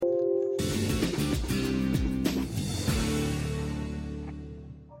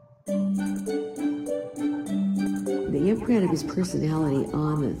fingerprint of his personality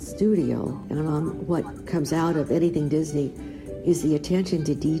on the studio and on what comes out of anything Disney is the attention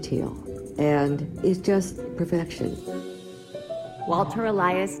to detail, and it's just perfection. Walter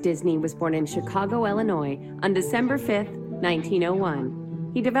Elias Disney was born in Chicago, Illinois on December 5th,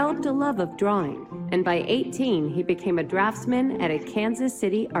 1901. He developed a love of drawing, and by 18 he became a draftsman at a Kansas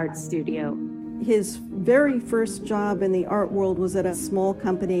City art studio. His very first job in the art world was at a small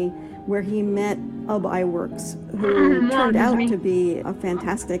company where he met Ub Iwerks, who turned out to be a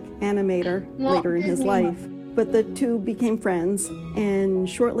fantastic animator later in his life. But the two became friends, and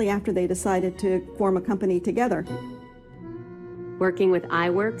shortly after they decided to form a company together. Working with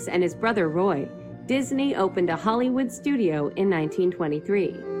Iwerks and his brother Roy, Disney opened a Hollywood studio in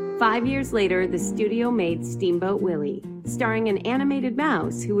 1923. 5 years later, the studio made Steamboat Willie, starring an animated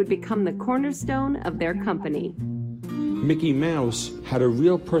mouse who would become the cornerstone of their company. Mickey Mouse had a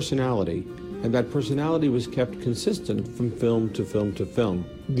real personality, and that personality was kept consistent from film to film to film.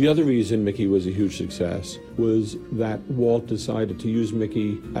 The other reason Mickey was a huge success was that Walt decided to use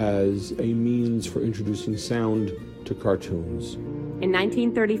Mickey as a means for introducing sound to cartoons. In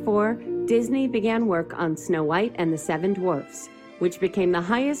 1934, Disney began work on Snow White and the Seven Dwarfs, which became the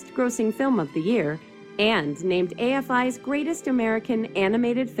highest-grossing film of the year and named AFI's greatest American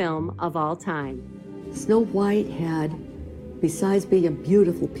animated film of all time. Snow White had, besides being a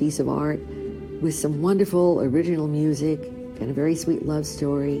beautiful piece of art, with some wonderful original music and a very sweet love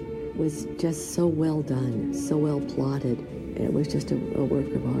story, was just so well done, so well plotted. It was just a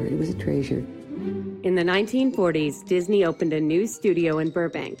work of art. It was a treasure. In the 1940s, Disney opened a new studio in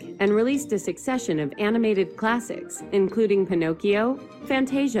Burbank and released a succession of animated classics, including Pinocchio,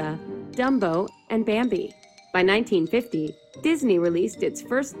 Fantasia, Dumbo, and Bambi. By 1950, Disney released its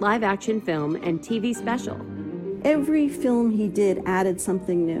first live-action film and TV special. Every film he did added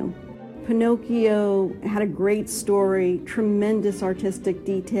something new. Pinocchio had a great story, tremendous artistic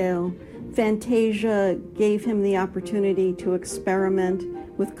detail. Fantasia gave him the opportunity to experiment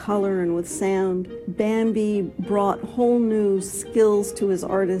with color and with sound. Bambi brought whole new skills to his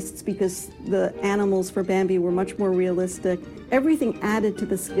artists because the animals for Bambi were much more realistic. Everything added to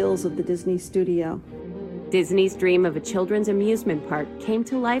the skills of the Disney studio. Disney's dream of a children's amusement park came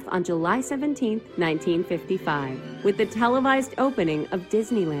to life on July 17, 1955, with the televised opening of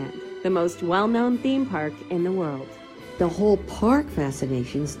Disneyland, the most well-known theme park in the world. The whole park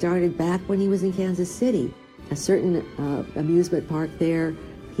fascination started back when he was in Kansas City. A certain amusement park there,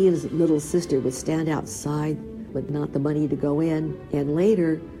 he and his little sister would stand outside with not the money to go in. And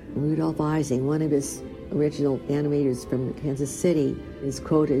later, Rudolph Ising, one of his original animators from Kansas City, is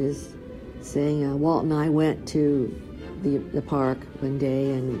quoted as saying, Walt and I went to the park one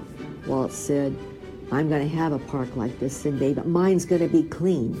day, and Walt said, I'm going to have a park like this someday, but mine's going to be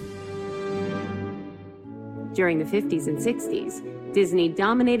clean. During the 50s and 60s, Disney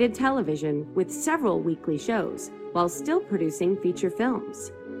dominated television with several weekly shows, while still producing feature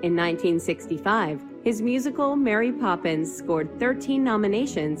films. In 1965, his musical Mary Poppins scored 13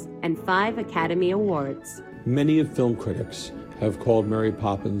 nominations and 5 Academy Awards. Many of film critics have called Mary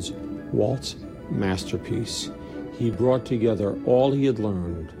Poppins Walt's masterpiece. He brought together all he had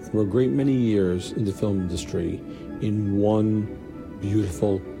learned through a great many years in the film industry in one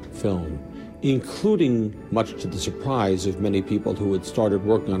beautiful film, including, much to the surprise of many people who had started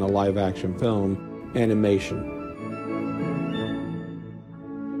working on a live-action film, animation.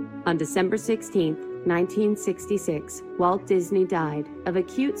 On December 16, 1966, Walt Disney died of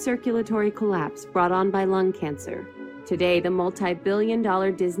acute circulatory collapse brought on by lung cancer. Today, the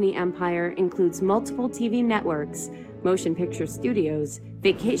multi-billion-dollar Disney empire includes multiple TV networks, motion picture studios,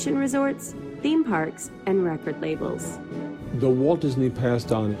 vacation resorts, theme parks, and record labels. Though Walt Disney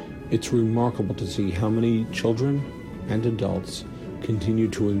passed on, it's remarkable to see how many children and adults continue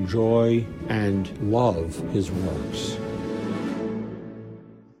to enjoy and love his works.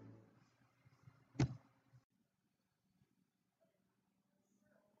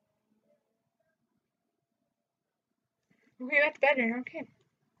 Okay, that's better. Okay.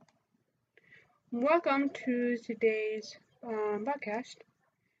 Welcome to today's podcast.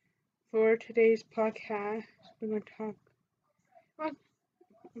 For today's podcast, we're going to talk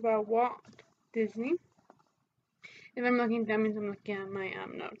about Walt Disney. If I'm looking, that means I'm looking at my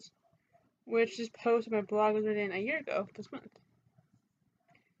notes, which is posted on my blog was written a year ago this month.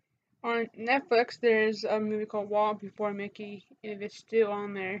 On Netflix, there's a movie called Walt Before Mickey. If it's still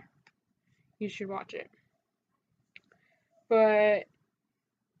on there, you should watch it. But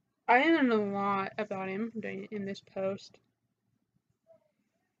I learned a lot about him in this post.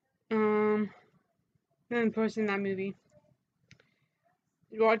 Then posting that movie.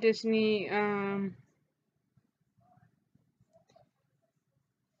 Walt Disney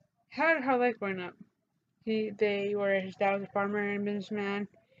had a hard life growing up. His dad was a farmer and businessman.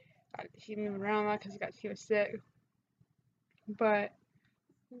 He moved around a lot because he was sick. But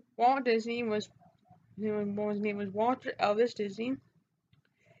Walt Disney his name was Walter Elvis Disney.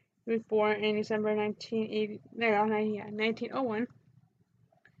 He was born in December 1901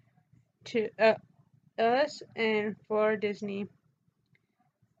 to Ellis and Flora Disney.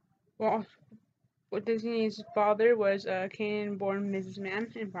 Walt Disney's father was a Canadian-born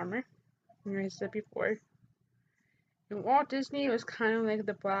businessman and farmer, as I said before. And Walt Disney was kind of like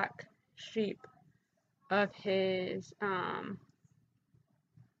the black sheep of his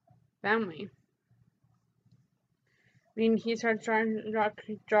family. I mean, he started trying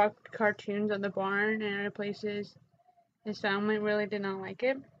to draw cartoons on the barn and other places. His family really did not like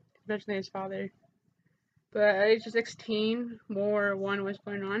it, especially his father. But at age of 16, World War I was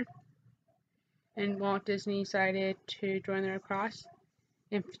going on, and Walt Disney decided to join the Red Cross,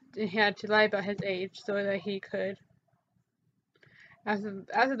 and he had to lie about his age so that he could.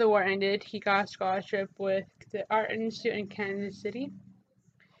 After the war ended, he got a scholarship with the Art Institute in Kansas City,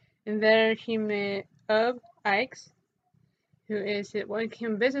 and there he met Ub Ives, who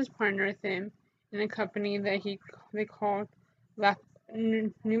became a business partner with him in a company that they called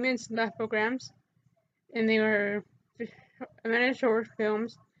Newman's Lithograms, and they were many short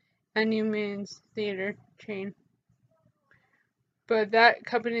films at Newman's theater chain. But that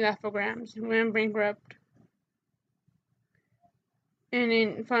company, Lithograms, went bankrupt.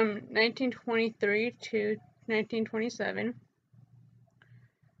 And from 1923 to 1927,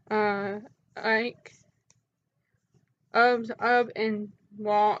 Ub and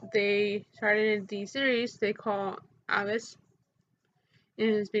Walt, they started the series they call Alice. And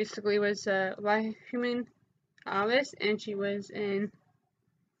it basically was human Alice, and she was in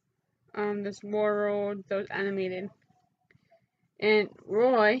this world that was animated. And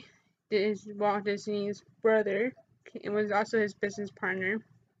Roy is Walt Disney's brother. It was also his business partner.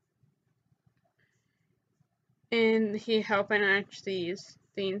 And he helped enact these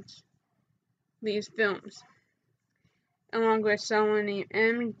films, along with someone named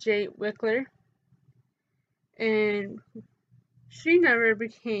M.J. Wickler. And she never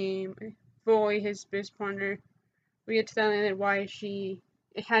became fully his business partner. We get to that later why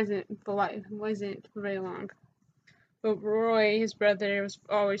wasn't for very long. But Roy, his brother, was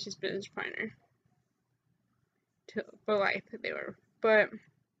always his business partner for life. They were. But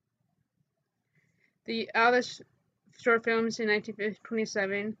the Alice short films in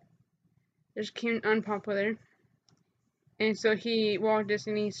 1927 just became unpopular, and so Walt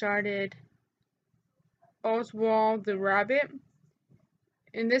Disney started Oswald the Rabbit,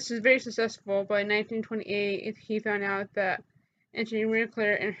 and this was very successful. But in 1928, he found out that Angie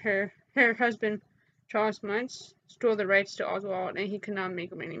Winkler and her husband Charles Muntz stole the rights to Oswald, and he could not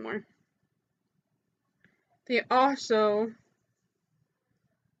make them anymore. They also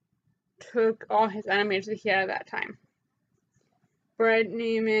took all his animators that he had at that time. Fred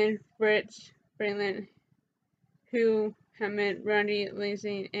Newman, Fritz Breland, Hugh Hammond, Randy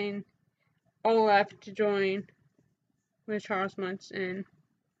Lansing, and all left to join with Charles Muntz and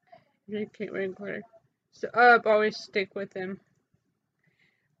Kate Winkler. So Ub always stick with him.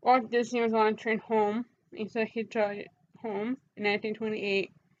 Walt Disney was on a train home, and so he tried home in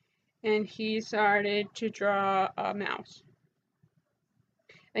 1928, and he started to draw a mouse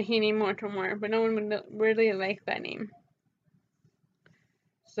that he named Mortimer, but no one would really like that name.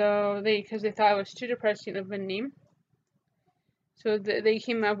 So because they thought it was too depressing of a name, so they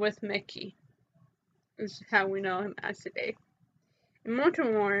came up with Mickey. This is how we know him as today. In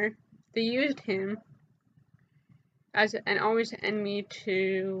Mortimer, they used him as an always enemy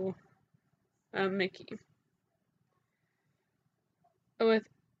to Mickey. With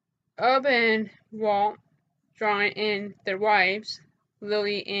Ub and Walt drawing in their wives,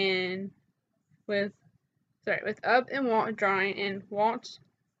 Lily and with Ub and Walt drawing in Walt's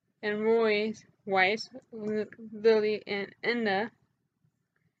and Roy's wives, Lily and Enda.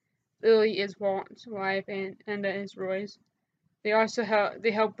 Lily is Walt's wife and Enda is Roy's. They also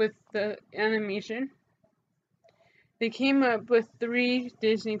help with the animation. They came up with three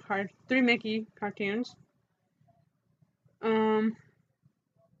Mickey cartoons. When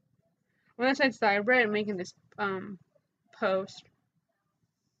I started, I read making this post.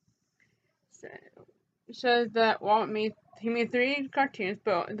 So that Walt made three cartoons,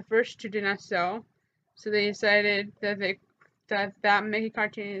 but the first two did not sell. So they decided that Mickey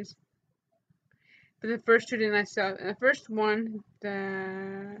cartoon is. But the first two did not sell. And the first one,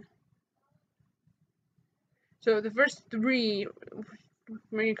 so the first three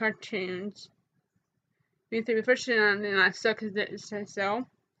Mickey cartoons, the first two did not sell because they didn't sell.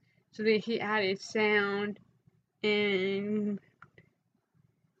 So that he added sound and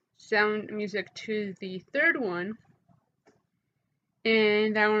sound music to the third one,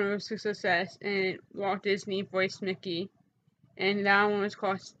 and that one was a success, and Walt Disney voiced Mickey, and that one was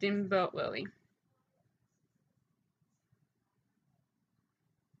called Steamboat Willie.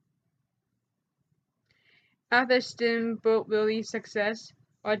 After Steamboat Willie's success,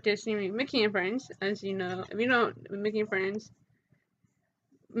 Walt Disney made Mickey and Friends. As you know, if you don't, Mickey and Friends,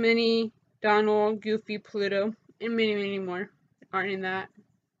 Minnie, Donald, Goofy, Pluto, and many, many more are in that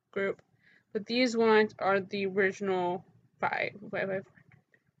group. But these ones are the original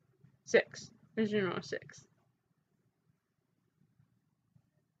six. Original six.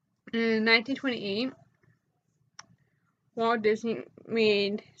 In 1928, Walt Disney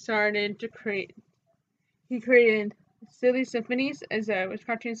he created Silly Symphonies as a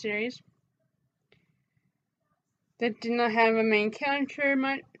cartoon series that did not have a main character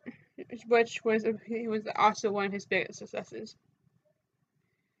much, which was also one of his biggest successes.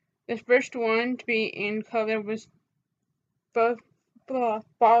 The first one to be in color was both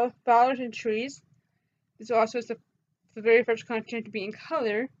Flowers and Trees. This also was the very first cartoon to be in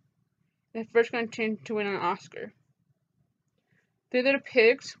color, the first cartoon to win an Oscar. Three Little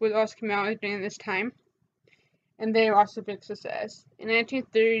Pigs would also come out during this time, and they were also a big success. In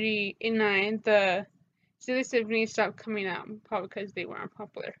 1939, the Silly Symphonies stopped coming out, probably because they weren't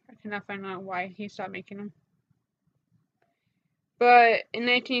popular. I cannot find out why he stopped making them. But in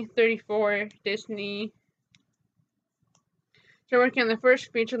 1934, Disney started working on the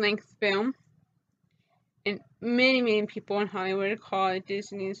first feature-length film, and many, many people in Hollywood call it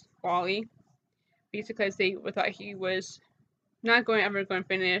Disney's WALL-E, because they thought he was not ever going to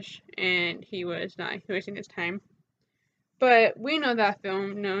finish, and he was not wasting his time. But we know that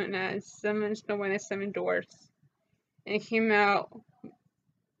film, known as Snow White and the Seven Dwarfs, and it came out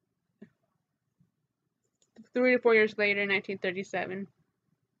 3 to 4 years later, in 1937.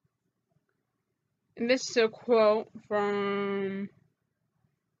 And this is a quote from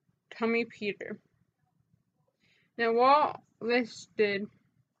Tommy Peter. Now, Walt listed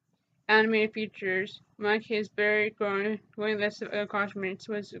animated features among his very growing list of accomplishments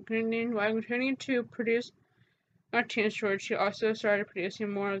was while continuing to produce cartoon shorts. He also started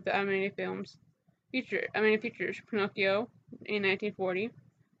producing more of the animated features. Pinocchio in 1940,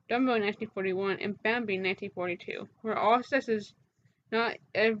 Dumbo in 1941, and Bambi in 1942 were all successes, not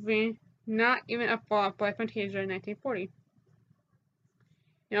even a flop by Fantasia in 1940.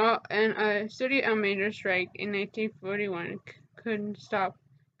 And a studio animator strike in 1941 could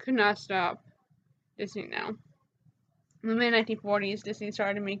not stop Disney now. In the mid 1940s, Disney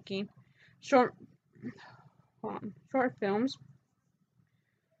started making short films,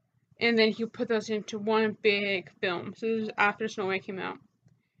 and then he put those into one big film. So this was after Snow White came out,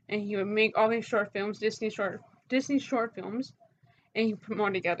 and he would make all these short films, Disney short films, and he put them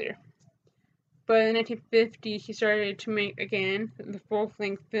all together. But in 1950, he started to make again the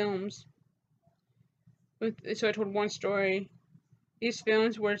full-length films. So I told one story. These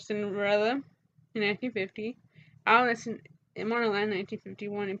films were Cinderella in 1950, Alice in Wonderland in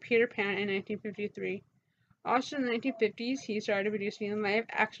 1951, and Peter Pan in 1953. Also in the 1950s, he started producing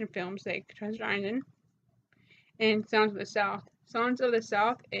live-action films like Treasure Island and Sounds of the South. Sounds of the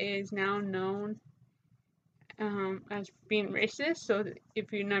South is now known as being racist, so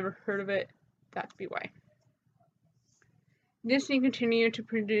if you've never heard of it, that'd be why. Disney continued to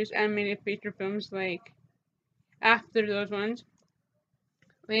produce animated feature films like after those ones,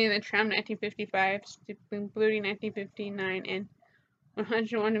 Lady and the Tramp 1955, Sleeping Beauty 1959, and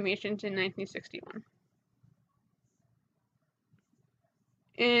 101 Dalmatians in 1961.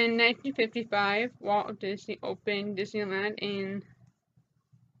 In 1955, Walt Disney opened Disneyland in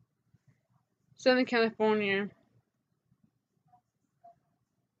Southern California.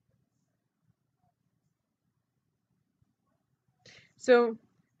 So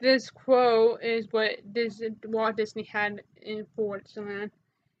this quote is what Walt Disney had for Disneyland.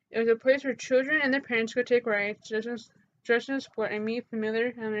 It was a place where children and their parents could take rides, dress in sport, and meet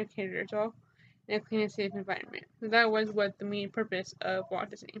familiar animated characters, all in a clean and safe environment. So that was what the main purpose of Walt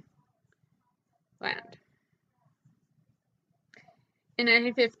Disney Land. In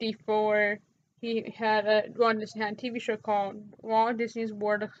 1954, Walt Disney had a TV show called Walt Disney's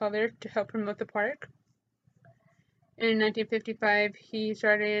World of Color to help promote the park. In 1955, he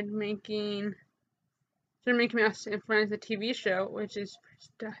started making Mouse and Friends, the TV show, which is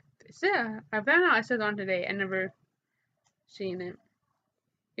I found out I said on today. I never seen it.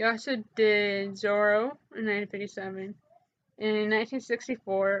 He also did Zorro in 1957. And in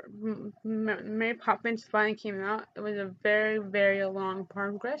 1964, Mary Poppins finally came out. It was a very, very long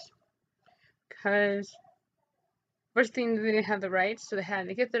progress. because first thing, they didn't have the rights, so they had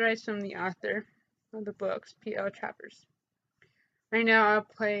to get the rights from the author of the books, P.L. Travers. Right now, I'll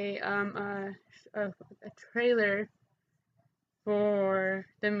play a trailer for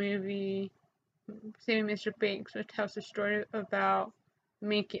the movie Saving Mr. Banks, which tells the story about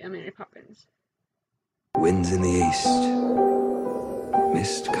making a Mary Poppins. Winds in the east,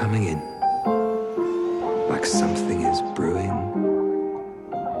 mist coming in, like something is brewing,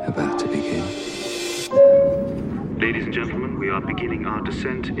 about to begin. Ladies and gentlemen, we are beginning our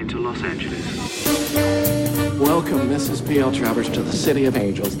descent into Los Angeles. Welcome, Mrs. P.L. Travers, to the City of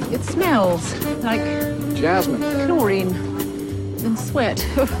Angels. It smells like Jasmine. chlorine and sweat.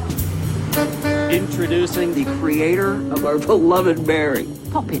 Introducing the creator of our beloved Mary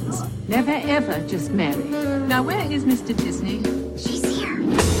Poppins. Never ever just Mary. Now, where is Mr. Disney? She's here.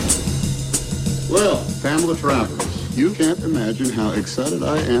 Well, Pamela Travers, you can't imagine how excited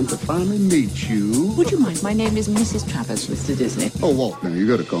I am to finally meet you. Would you mind? My name is Mrs. Travers, Mr. Disney. Oh, Walt, now you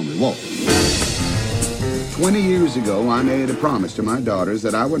gotta call me Walt. 20 years ago, I made a promise to my daughters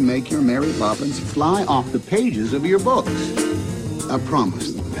that I would make your Mary Poppins fly off the pages of your books. I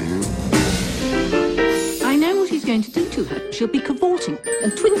promised them, Pam. I know what he's going to do to her. She'll be cavorting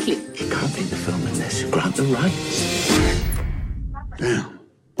and twinkling. She can't be the film unless you grant the rights. Damn.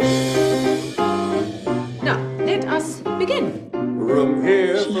 Now, let us begin. From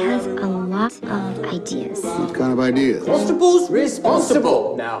here. She has a lot of ideas. What kind of ideas? Constable's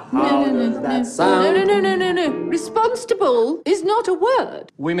responsible. Now, how does that sound? No. Responsible is not a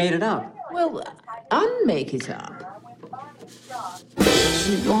word. We made it up. Well, unmake it up.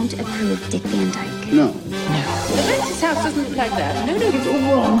 She won't approve Dick Van Dyke. No. The Ventus house doesn't look like that. No, it's all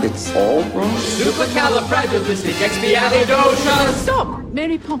wrong. It's all wrong? Supercalifragilisticexpialidocious. Stop!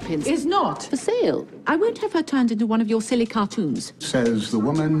 Mary Poppins is not for sale. I won't have her turned into one of your silly cartoons. Says the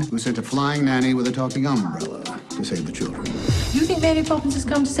woman who sent a flying nanny with a talking umbrella to save the children. You think Mary Poppins has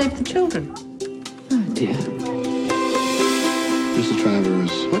come to save the children? Oh, dear. Mr.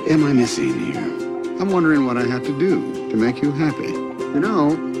 Travers, what am I missing here? I'm wondering what I have to do to make you happy. You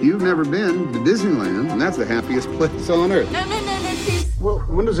know, you've never been to Disneyland, and that's the happiest place on earth. No, please. Well,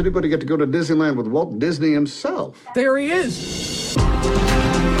 when does anybody get to go to Disneyland with Walt Disney himself? There he is.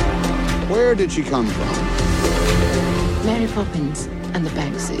 Where did she come from? Mary Poppins and the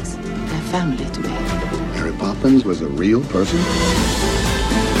Bankses. They're family to me. Mary Poppins was a real person?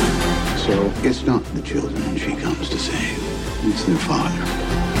 So it's not the children she comes to save. It's their father.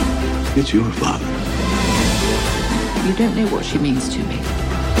 It's your father. You don't know what she means to me.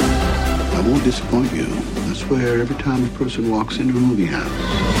 I won't disappoint you. I swear, every time a person walks into a movie house,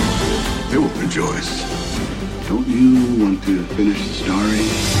 they will rejoice. Don't you want to finish the story?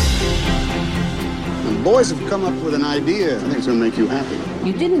 The boys have come up with an idea. I think it's going to make you happy.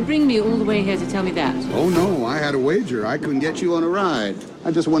 You didn't bring me all the way here to tell me that. Oh, no, I had a wager. I couldn't get you on a ride. I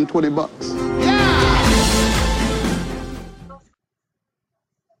just won $20.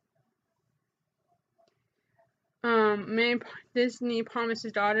 Disney promised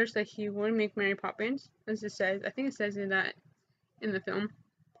his daughters that he would make Mary Poppins, as it says. I think it says in the film.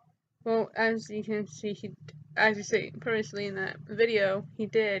 Well, as you can see, as you see previously in that video, he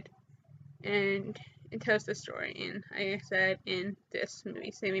did, and it tells the story. And like I said, in this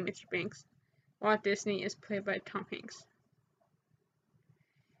movie, Saving Mr. Banks, Walt Disney is played by Tom Hanks.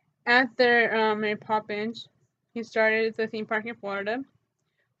 After Mary Poppins, he started the theme park in Florida,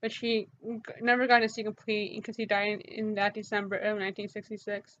 which he never got to see complete because he died in that December of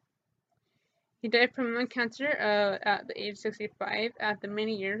 1966. He died from lung cancer at the age of 65 after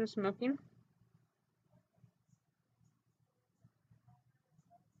many years of smoking.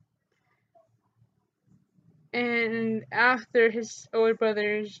 And after his older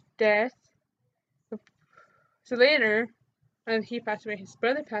brother's death, so later, he passed away, his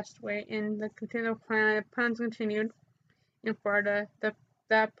brother passed away, and the plans continued in Florida.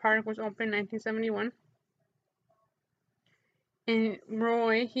 That park was opened in 1971. And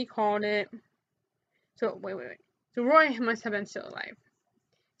Roy, he called it, so Roy must have been still alive.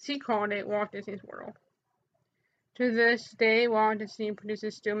 He called it Walt Disney's World. To this day, Walt Disney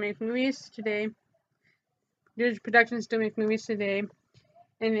producers still make movies today. His productions still make movies today,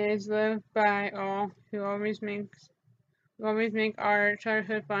 and it is loved by all who always make our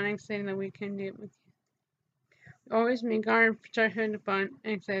childhood fun and say that we can do. Always make our childhood fun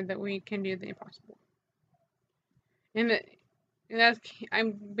and say that we can do the impossible. And that's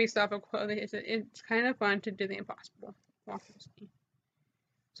I'm based off a quote that says it's kind of fun to do the impossible.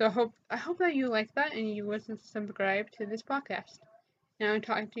 So I hope that you like that and you will subscribe to this podcast. And I'll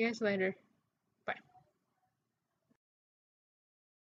talk to you guys later.